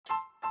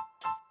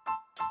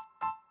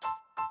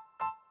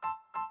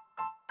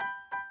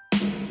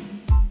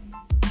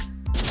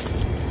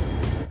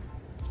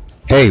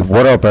Hey,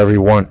 what up,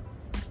 everyone?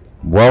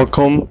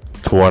 Welcome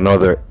to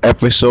another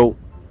episode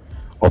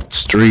of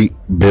Street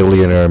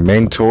Billionaire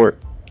Mentor.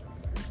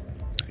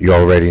 You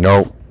already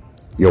know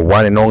your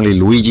one and only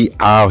Luigi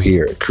out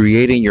here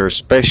creating your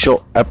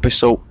special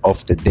episode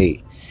of the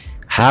day.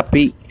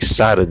 Happy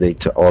Saturday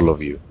to all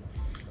of you.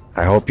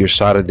 I hope your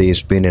Saturday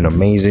has been an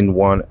amazing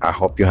one. I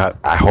hope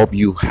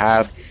you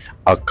have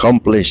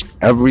accomplished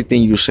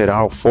everything you set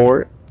out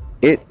for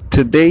it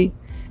today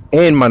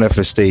in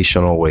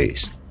manifestational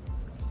ways.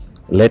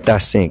 Let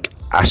that sink.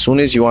 As soon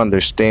as you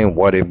understand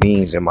what it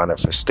means in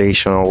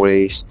manifestational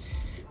ways,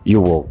 you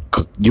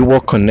will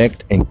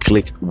connect and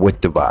click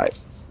with the vibe.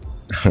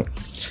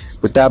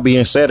 With that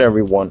being said,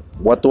 everyone,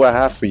 what do I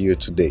have for you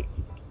today?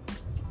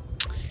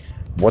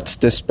 What's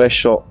this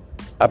special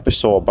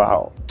episode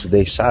about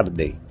today,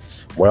 Saturday?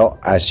 Well,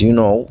 as you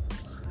know,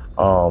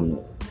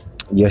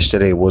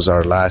 yesterday was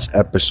our last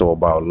episode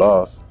about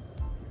love,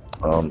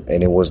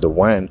 and it was the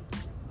when,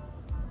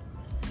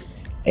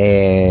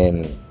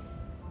 and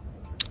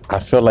I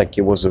feel like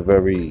it was a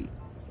very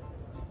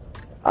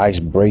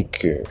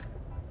icebreaker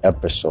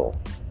episode,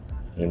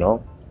 you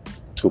know,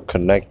 to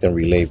connect and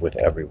relate with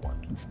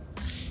everyone.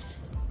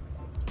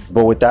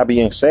 But with that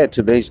being said,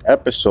 today's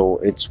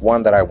episode, it's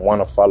one that I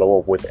want to follow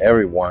up with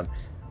everyone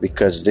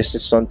because this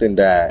is something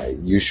that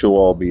you should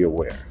all be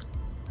aware.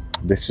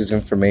 This is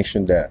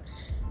information that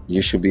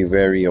you should be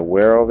very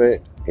aware of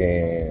it,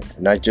 and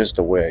not just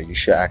aware, you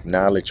should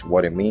acknowledge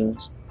what it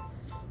means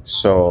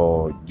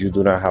so you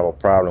do not have a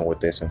problem with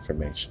this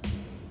information.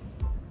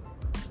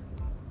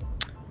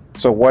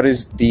 So what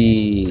is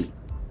the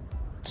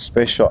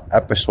special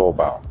episode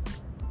about?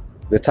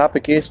 The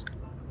topic is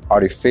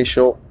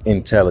artificial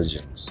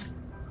intelligence.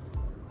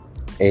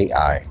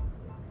 AI.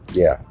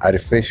 Yeah,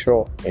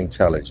 artificial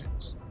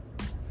intelligence.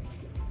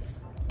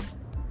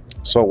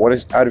 So what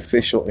is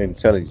artificial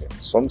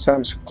intelligence?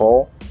 Sometimes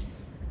called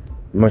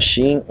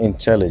machine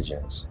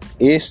intelligence.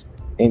 Is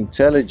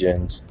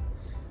intelligence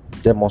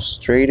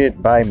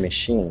demonstrated by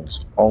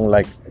machines,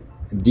 unlike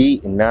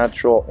the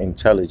natural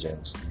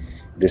intelligence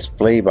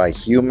displayed by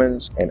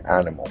humans and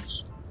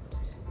animals.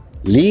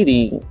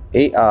 Leading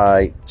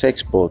AI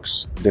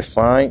textbooks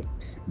define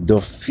the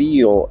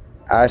field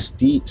as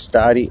the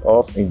study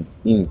of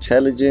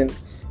intelligent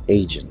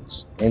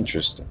agents.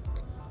 Interesting.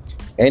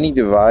 Any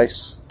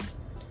device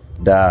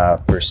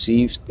that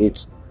perceives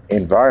its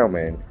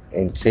environment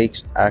and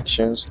takes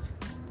actions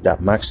that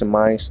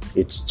maximize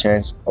its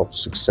chance of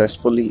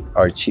successfully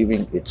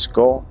achieving its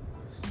goal.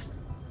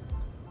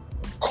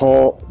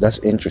 That's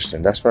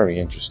interesting. That's very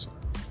interesting.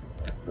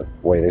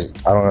 Wait,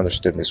 I don't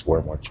understand this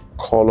word much.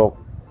 Colloquially.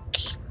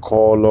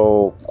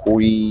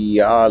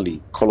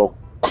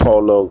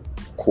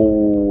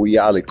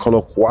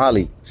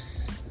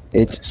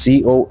 It's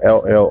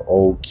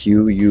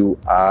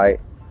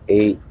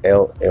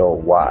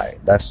COLLOQUIALLY.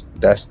 That's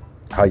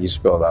how you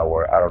spell that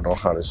word. I don't know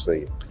how to say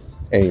it.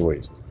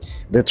 Anyways,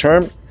 the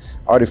term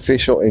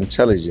artificial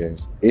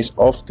intelligence is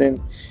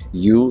often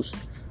used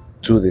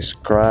to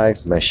describe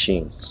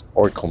machines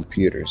or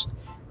computers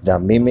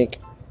that mimic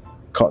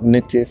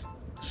cognitive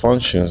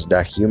functions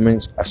that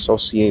humans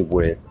associate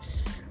with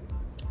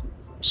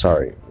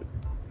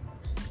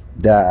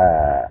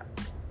that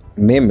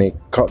mimic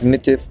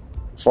cognitive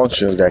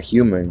functions that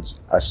humans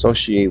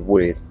associate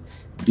with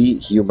the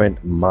human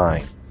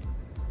mind,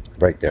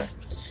 right there,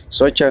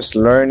 such as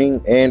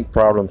learning and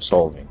problem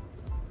solving.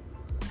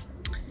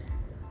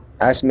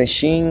 As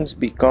machines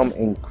become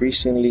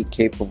increasingly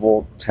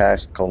capable,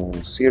 as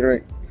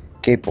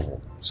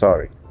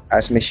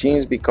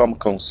machines become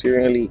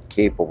considerably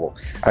capable.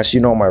 As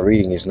you know, my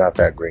reading is not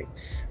that great,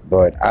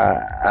 but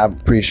I'm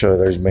pretty sure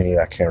there's many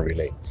that can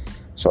relate.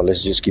 So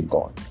let's just keep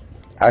going.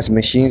 As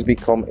machines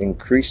become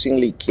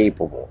increasingly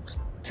capable,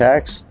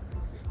 tasks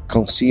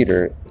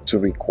considered to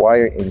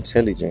require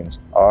intelligence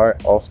are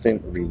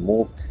often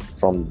removed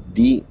from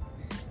the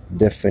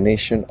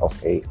definition of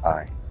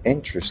AI.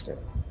 Interesting.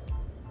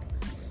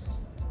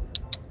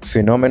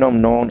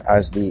 Phenomenon known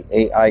as the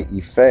AI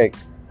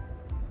effect.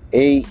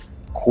 A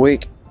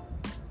quick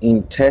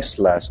in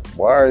Tesla's,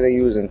 why are they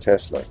using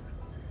Tesla?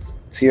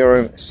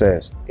 Theorem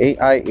says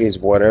AI is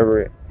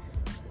whatever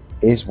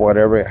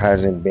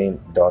hasn't been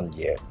done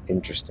yet.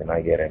 Interesting.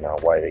 I get it now.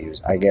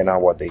 I get now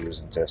what they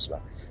use in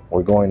Tesla.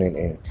 We're going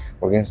in.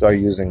 We're gonna start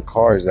using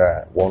cars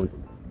that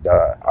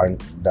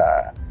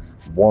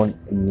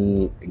won't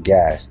need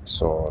gas.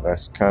 So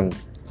that's kind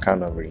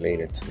of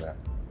related to that.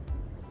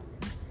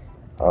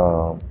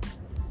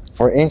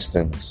 For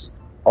instance,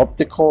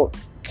 optical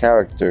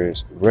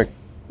characters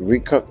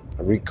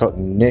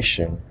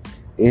recognition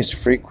is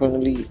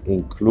frequently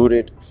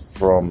included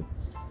from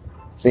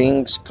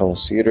things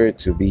considered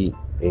to be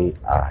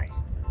AI.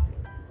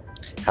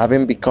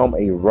 Having become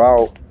a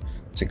rote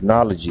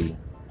technology,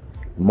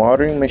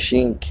 modern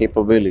machine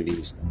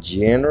capabilities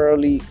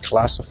generally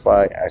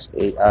classified as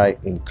AI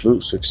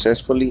include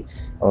successfully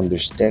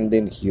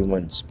understanding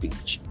human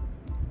speech.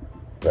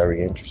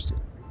 Very interesting.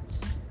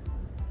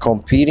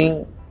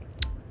 Competing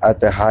at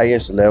the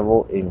highest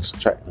level in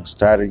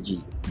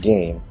strategy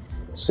game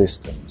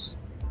systems.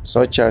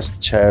 such as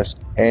chess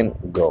and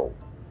Go.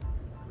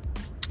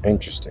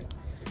 Interesting.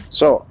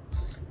 So,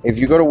 if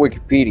you go to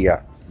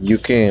Wikipedia, you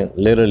can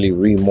literally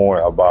read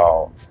more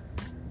about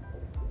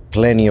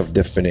plenty of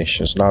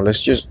definitions. Now,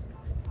 let's just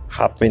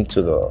hop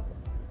into the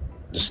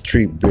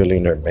street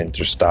billionaire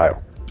mentor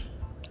style.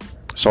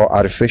 So,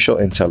 artificial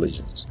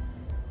intelligence.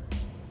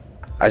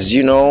 As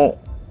you know,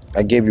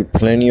 I gave you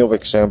plenty of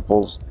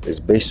examples. It's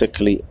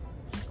basically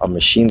a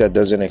machine that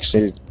doesn't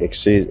exist.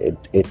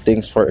 It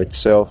thinks for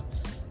itself,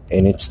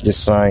 and it's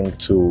designed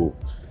to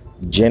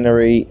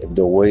generate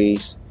the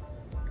ways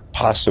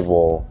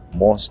possible,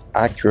 most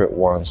accurate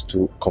ones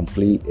to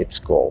complete its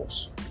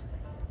goals.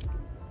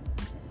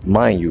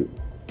 Mind you,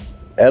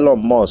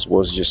 Elon Musk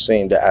was just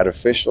saying that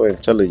artificial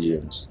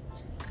intelligence,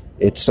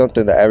 it's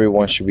something that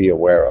everyone should be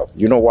aware of.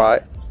 You know why?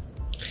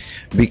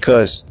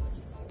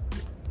 Because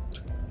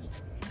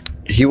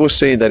he was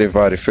saying that if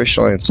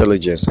artificial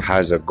intelligence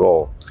has a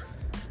goal,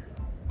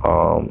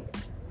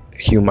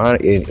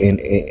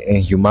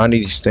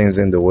 humanity stands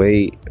in the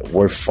way,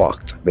 we're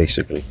fucked,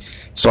 basically.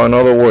 So in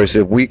other words,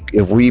 if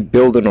we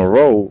build in a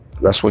row,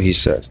 that's what he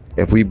says.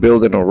 If we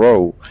build in a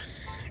row,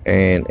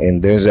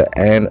 and there's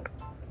an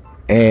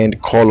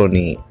ant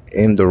colony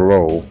in the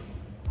row,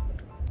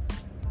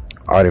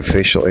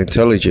 artificial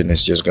intelligence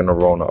is just gonna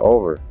run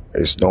over.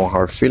 It's no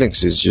hard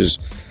feelings. It's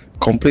just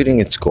completing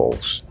its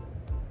goals.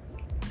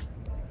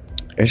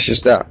 It's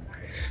just that.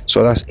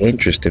 So that's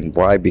interesting.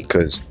 Why?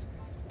 Because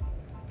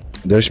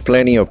there's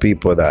plenty of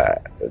people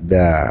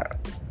that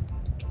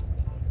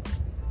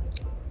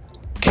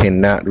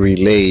cannot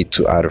relate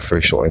to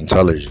artificial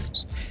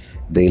intelligence.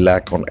 They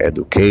lack on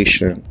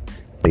education.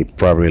 They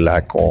probably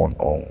lack on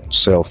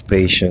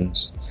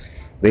self-patience.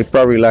 They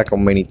probably lack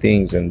on many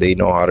things, and they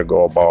know how to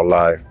go about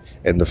life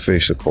in the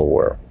physical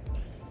world.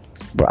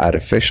 But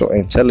artificial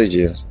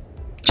intelligence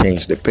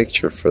changed the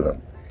picture for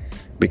them,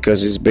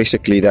 because it's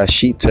basically that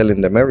sheet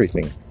telling them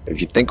everything, if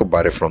you think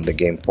about it from the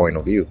game point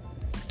of view.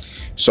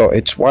 So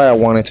it's why I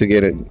wanted to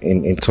get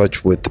in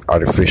touch with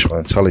artificial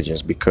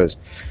intelligence, because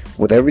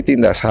with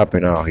everything that's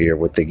happening out here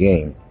with the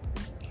game,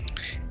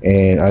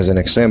 and as an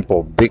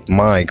example, Big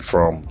Mike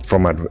from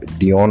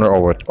the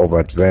owner of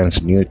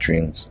Advanced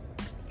Nutrients,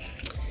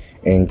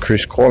 and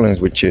Chris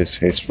Collins, which is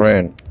his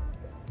friend,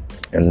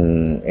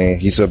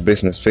 and he's a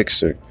business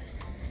fixer.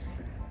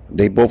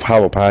 They both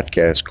have a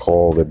podcast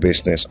called The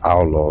Business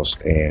Outlaws,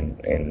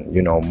 and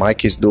you know,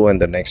 Mike is doing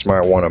the Next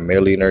Marijuana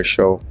Millionaire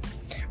show.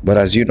 But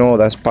as you know,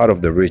 that's part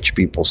of the rich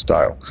people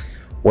style.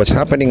 What's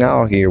happening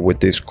out here with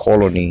this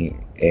colony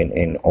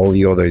and all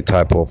the other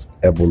type of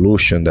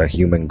evolution that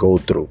humans go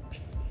through,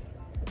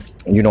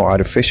 you know,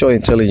 artificial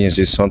intelligence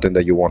is something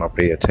that you want to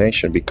pay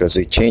attention, because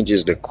it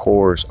changes the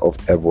course of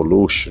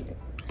evolution.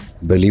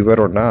 Believe it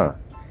or not,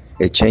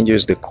 it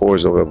changes the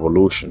course of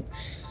evolution.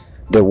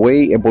 The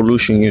way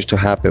evolution used to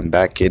happen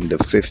back in the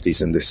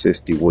 50s and the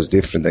 60s was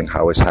different than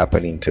how it's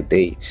happening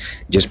today.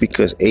 Just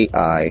because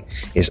AI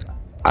is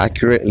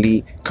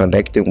accurately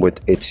connecting with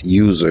its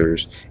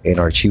users and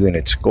achieving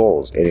its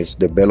goals, and it's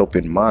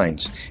developing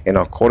minds, and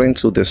according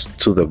to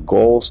the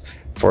goals,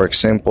 for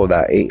example,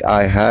 that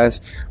AI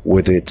has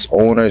with its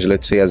owners,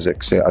 let's say as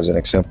an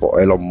example,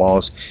 Elon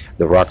Musk,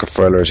 the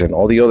Rockefellers, and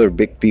all the other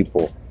big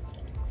people,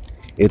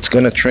 it's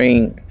going to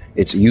train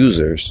its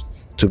users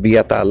to be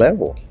at that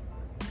level.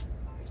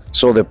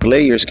 So the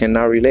players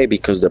cannot relate,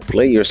 because the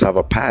players have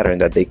a pattern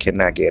that they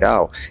cannot get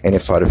out. And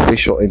if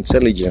artificial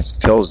intelligence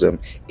tells them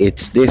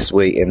it's this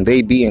way, and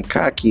they being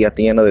cocky at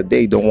the end of the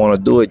day don't want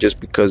to do it just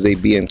because they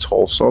being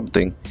told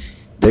something,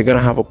 they're going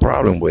to have a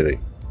problem with it.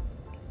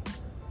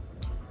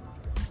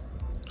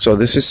 So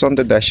this is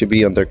something that should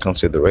be under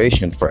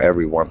consideration for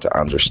everyone to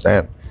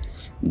understand,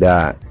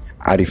 that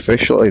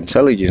artificial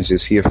intelligence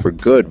is here for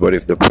good, but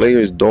if the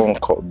players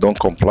don't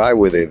comply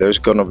with it, there's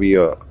going to be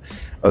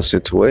a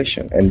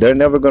situation, and they're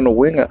never going to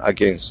win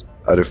against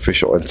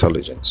artificial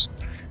intelligence.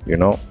 You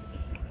know,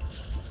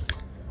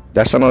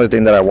 that's another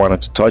thing that I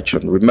wanted to touch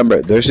on.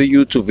 Remember, there's a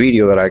YouTube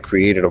video that I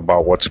created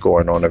about what's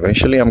going on.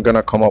 Eventually I'm going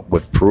to come up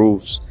with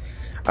proofs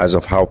as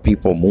of how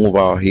people move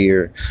out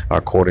here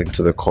according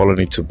to the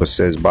colony, to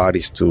possess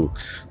bodies, to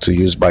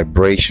use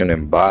vibration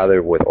and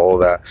bother with all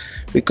that,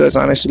 because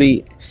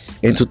honestly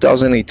in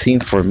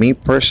 2018 for me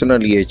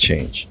personally it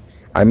changed.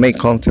 I made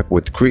contact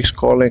with Chris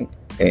Collins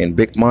and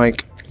Big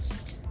Mike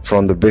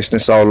from the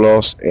Business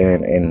Outlaws,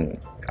 and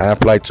I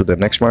applied to the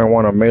Next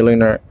Marijuana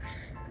Millionaire.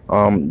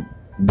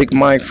 Big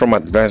Mike from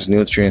Advanced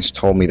Nutrients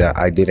told me that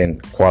I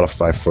didn't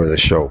qualify for the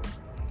show,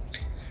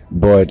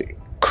 but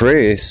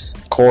Chris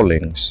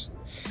Collins,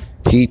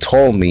 he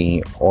told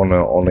me on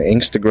an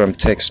Instagram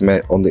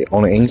on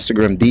the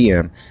Instagram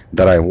DM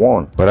that I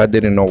won, but I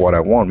didn't know what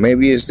I won.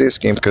 Maybe it's this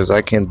game, because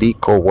I can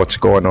decode what's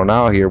going on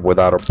out here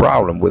without a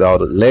problem,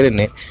 without letting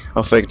it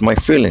affect my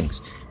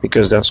feelings,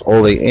 because that's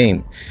all they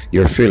aim,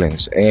 your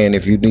feelings. And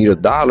if you need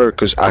 $1,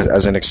 because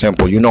as an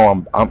example, you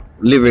know, I'm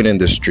living in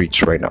the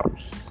streets right now.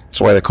 That's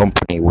why the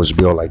company was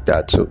built like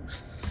that too.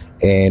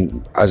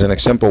 And as an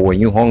example, when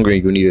you're hungry,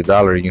 you need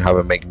 $1 and you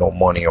haven't make no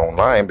money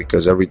online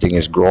because everything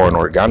is growing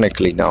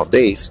organically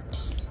nowadays.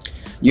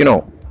 You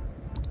know,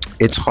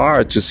 it's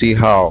hard to see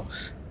how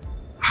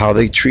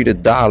they treat a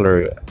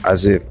dollar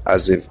as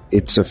if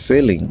it's a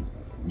feeling,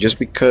 just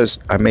because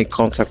I make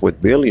contact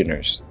with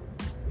billionaires.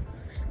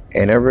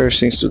 And ever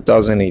since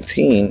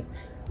 2018,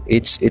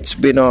 it's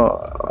been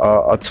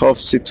a tough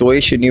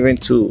situation even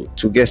to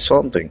get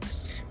something,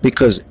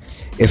 because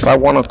if I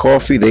want a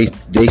coffee, they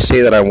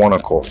say that I want a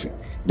coffee.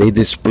 They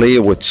display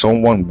it with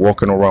someone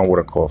walking around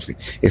with a coffee.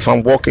 If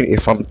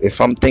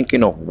I'm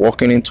thinking of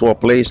walking into a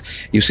place,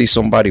 you see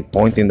somebody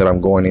pointing that I'm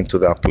going into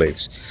that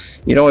place.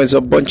 It's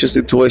a bunch of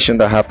situation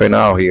that happen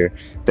out here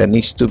that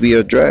needs to be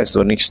addressed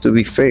or needs to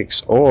be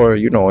fixed, or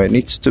it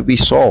needs to be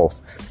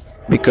solved,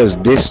 because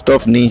this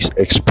stuff needs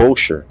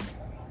exposure.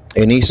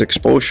 It needs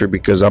exposure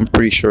because I'm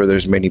pretty sure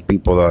there's many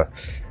people that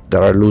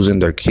are losing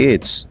their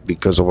kids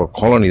because of a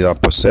colony that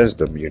possesses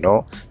them,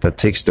 that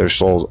takes their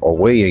souls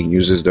away and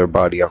uses their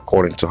body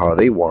according to how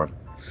they want,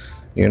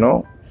 you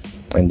know,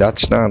 and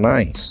that's not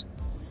nice.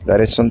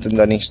 That is something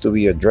that needs to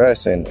be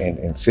addressed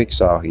and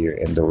fixed out here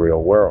in the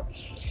real world.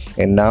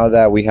 And now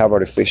that we have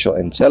artificial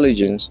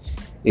intelligence,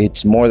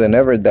 it's more than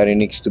ever that it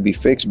needs to be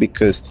fixed,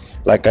 because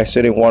like I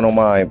said in one of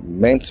my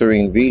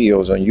mentoring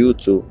videos on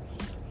YouTube,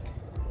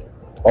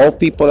 all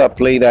people that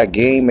play that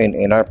game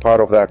and are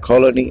part of that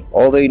colony,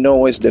 all they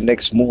know is the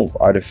next move.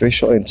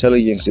 Artificial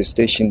intelligence is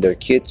teaching their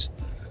kids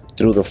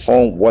through the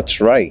phone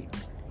what's right,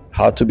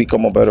 how to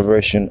become a better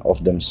version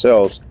of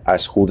themselves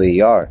as who they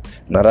are,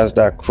 not as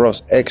that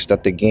cross X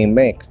that the game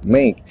make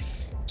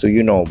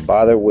to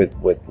bother with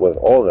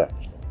all that.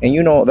 And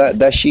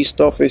that she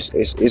stuff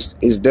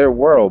is their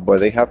world,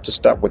 but they have to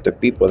stop with the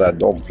people that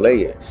don't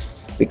play it,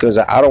 because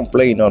I don't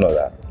play none of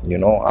that.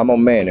 I'm a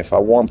man. If I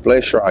want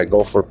pleasure, I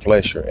go for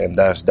pleasure, and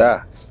that's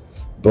that.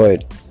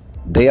 But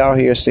they out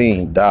here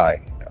saying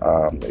die.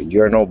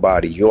 You're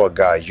nobody. You're a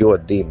guy. You're a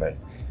demon.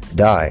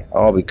 Die.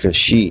 All because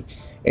she.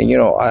 And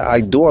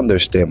I do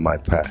understand my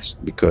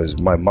past, because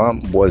my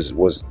mom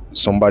was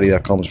somebody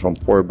that comes from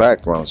poor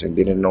backgrounds and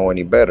didn't know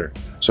any better,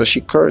 so she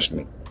cursed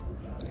me.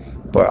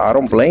 But I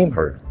don't blame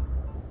her.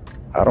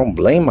 I don't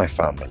blame my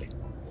family.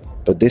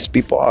 But these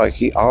people out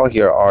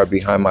here are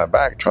behind my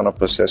back trying to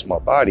possess my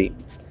body.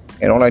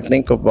 And all I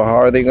think about, how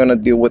are they going to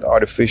deal with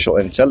artificial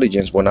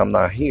intelligence when I'm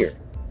not here?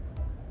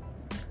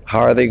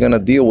 How are they going to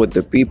deal with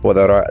the people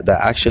that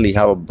actually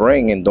have a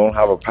brain and don't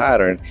have a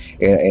pattern,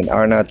 and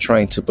are not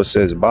trying to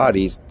possess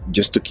bodies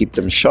just to keep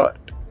them shut?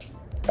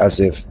 As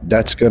if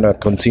that's going to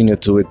continue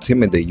to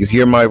intimidate. You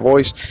hear my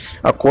voice?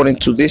 According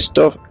to this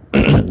stuff,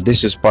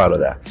 this is part of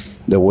that.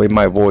 The way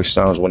my voice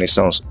sounds, when it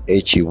sounds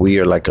itchy,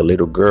 weird, like a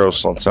little girl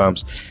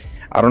sometimes.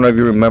 I don't know if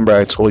you remember,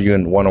 I told you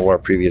in one of our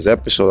previous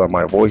episodes that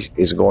my voice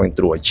is going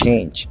through a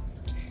change.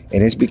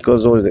 And it's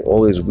because of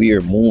all these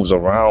weird moves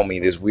around me,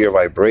 this weird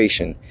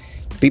vibration.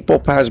 People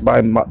pass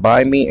by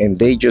me and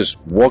they just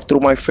walk through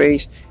my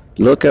face,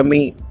 look at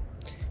me,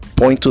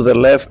 point to the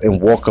left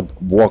and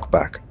walk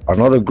back.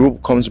 Another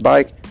group comes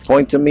by,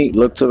 point to me,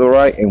 look to the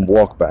right and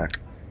walk back.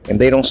 And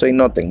they don't say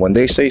nothing. When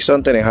they say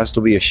something, it has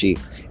to be a she.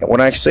 And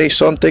when I say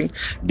something,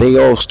 they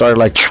all start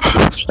like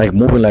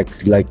moving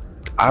like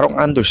I don't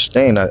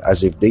understand,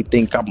 as if they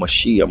think I'm a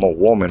she, I'm a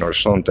woman or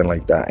something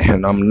like that.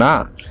 And I'm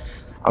not.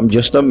 I'm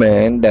just a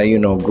man that,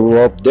 grew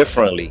up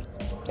differently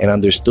and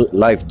understood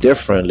life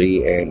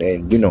differently. And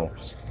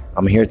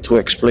I'm here to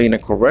explain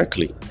it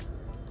correctly.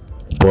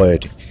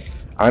 But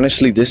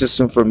honestly, this is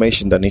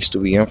information that needs to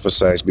be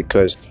emphasized,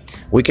 because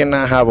we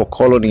cannot have a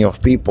colony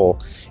of people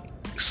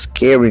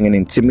scaring and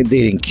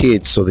intimidating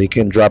kids so they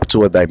can drop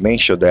to a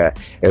dimension that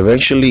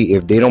eventually,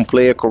 if they don't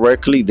play it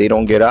correctly, they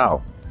don't get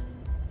out.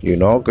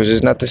 Because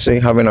it's not the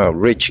same having a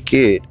rich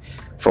kid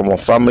from a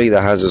family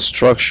that has a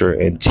structure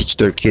and teach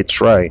their kids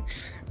right,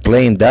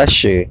 playing that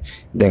shit,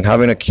 than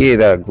having a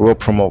kid that grew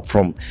up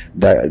from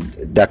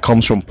that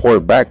comes from poor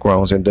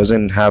backgrounds and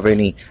doesn't have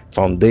any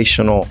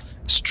foundational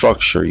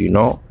structure.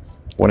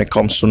 When it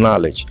comes to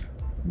knowledge,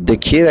 the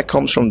kid that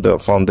comes from the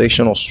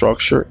foundational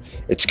structure,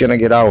 it's gonna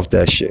get out of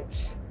that shit.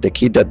 The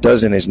kid that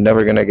doesn't is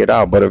never gonna get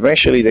out. But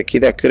eventually, the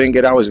kid that couldn't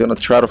get out is gonna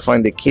try to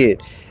find the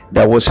kid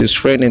that was his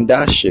friend in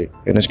that shit,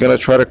 and it's gonna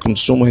try to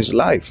consume his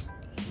life.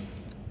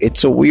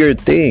 It's a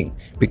weird thing,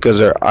 because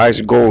their eyes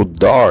go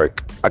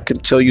dark. I can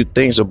tell you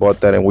things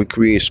about that, and we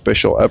create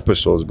special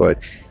episodes,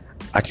 but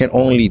I can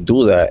only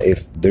do that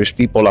if there's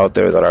people out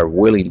there that are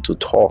willing to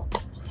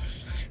talk,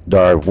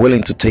 that are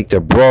willing to take their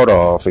broad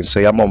off and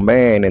say I'm a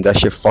man and that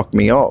shit fucked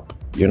me up,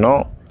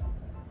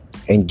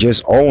 and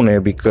just own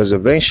it, because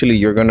eventually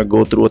you're gonna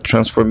go through a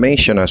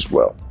transformation as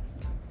well.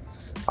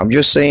 I'm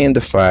just saying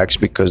the facts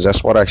because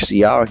that's what I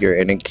see out here,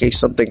 and in case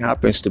something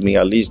happens to me,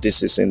 at least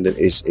this is in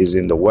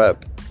the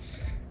web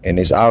and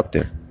it's out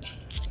there,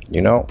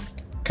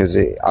 because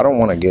I don't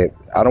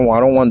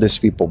want these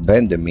people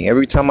bending me.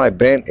 Every time I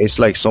bend, it's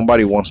like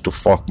somebody wants to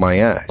fuck my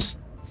ass,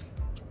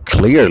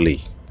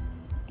 clearly.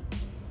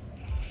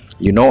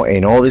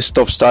 And all this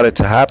stuff started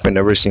to happen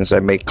ever since I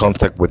made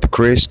contact with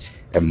Chris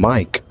and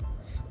Mike.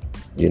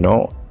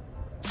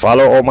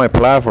 Follow all my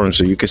platforms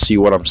so you can see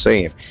what I'm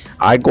saying.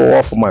 I go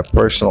off of my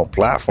personal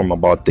platform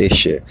about this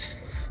shit,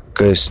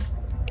 because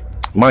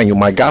mind you,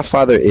 my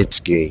godfather, it's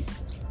gay.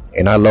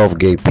 And I love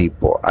gay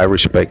people. I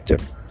respect them.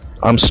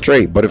 I'm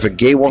straight, but if a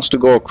gay wants to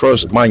go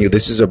across, mind you,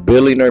 this is a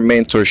billionaire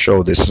mentor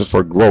show. This is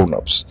for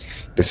grown-ups.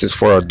 This is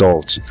for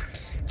adults.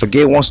 If a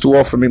gay wants to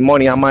offer me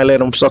money, I might let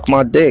him suck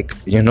my dick,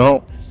 you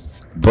know?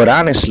 But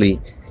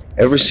honestly,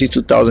 ever since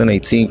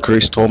 2018,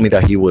 Chris told me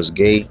that he was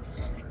gay,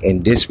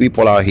 and these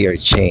people out here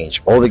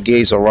change. All the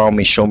gays around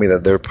me show me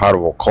that they're part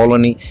of a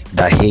colony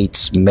that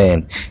hates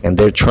men, and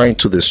they're trying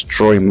to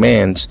destroy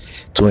men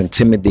to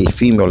intimidate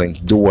female and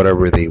do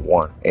whatever they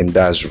want, and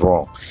that's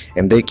wrong.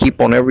 And they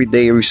keep on every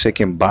day, every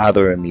second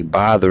bothering me,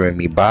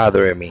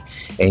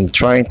 and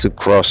trying to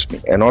cross me.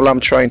 And all I'm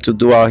trying to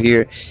do out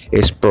here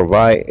is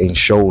provide and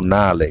show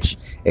knowledge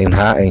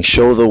and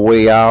show the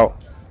way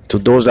out to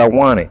those that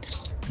want it.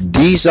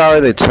 These are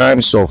the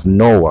times of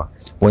Noah,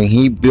 when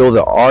he built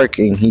the ark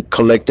and he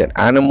collected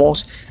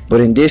animals. But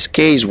in this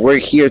case, we're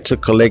here to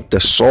collect the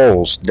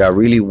souls that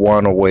really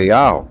want a way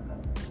out.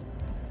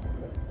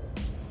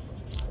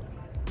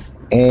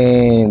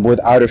 And with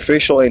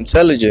artificial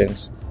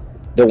intelligence,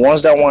 the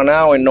ones that want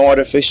out and no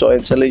artificial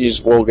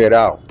intelligence will get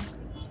out.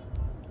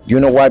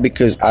 You know why?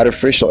 Because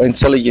artificial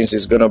intelligence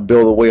is going to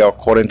build a way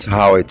according to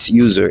how its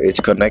user is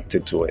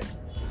connected to it.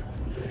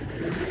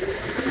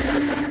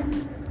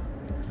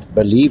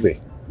 Believe it.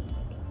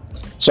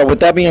 So with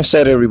that being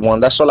said, everyone,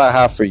 that's all I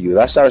have for you.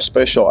 That's our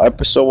special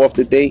episode of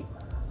the day.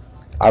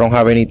 I don't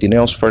have anything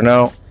else for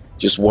now.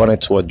 Just wanted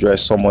to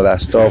address some of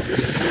that stuff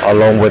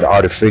along with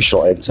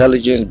artificial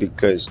intelligence,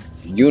 because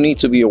you need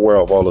to be aware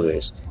of all of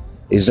this.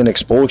 It's an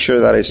exposure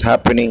that is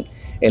happening.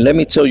 And let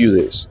me tell you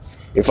this.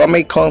 If I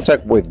make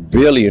contact with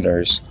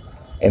billionaires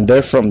and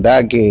they're from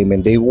that game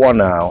and they won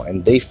out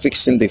and they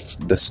fixing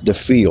the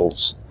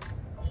fields,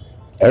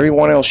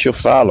 everyone else should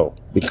follow,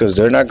 because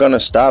they're not going to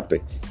stop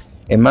it.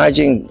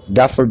 Imagine,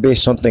 God forbid,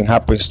 something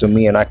happens to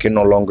me and I can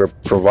no longer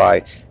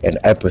provide an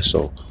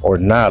episode or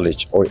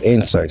knowledge or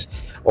insights,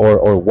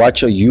 or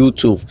watch a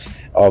YouTube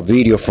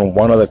video from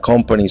one of the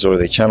companies or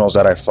the channels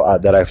that I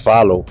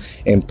follow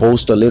and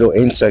post a little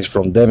insights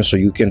from them so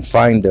you can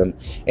find them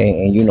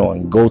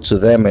and go to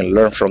them and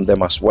learn from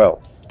them as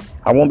well.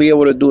 I won't be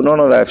able to do none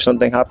of that if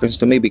something happens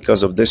to me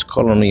because of this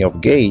colony of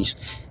gays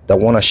that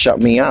want to shut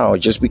me out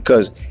just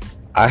because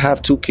I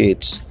have 2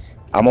 kids.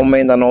 I'm a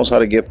man that knows how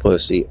to get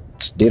pussy.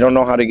 They don't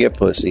know how to get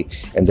pussy,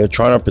 and they're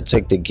trying to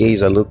protect the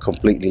gays that look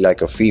completely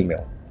like a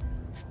female,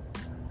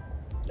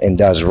 and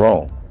that's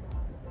wrong.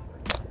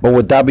 But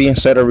with that being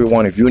said,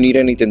 everyone, if you need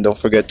anything, don't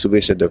forget to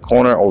visit the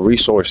corner of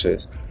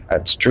resources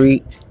at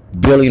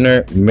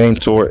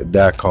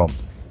streetbillionairementor.com.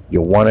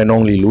 Your one and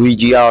only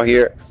Luigi out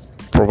here,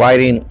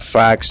 providing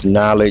facts,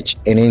 knowledge,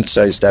 and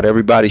insights that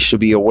everybody should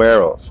be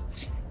aware of.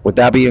 With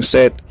that being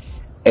said,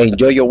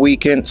 enjoy your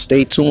weekend.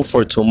 Stay tuned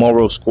for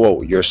tomorrow's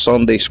quote, your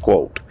Sunday's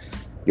quote.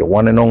 Your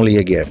one and only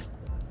again.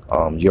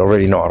 You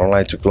already know I don't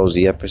like to close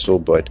the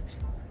episode, but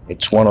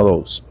it's one of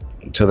those.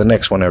 Until the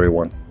next one,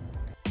 everyone.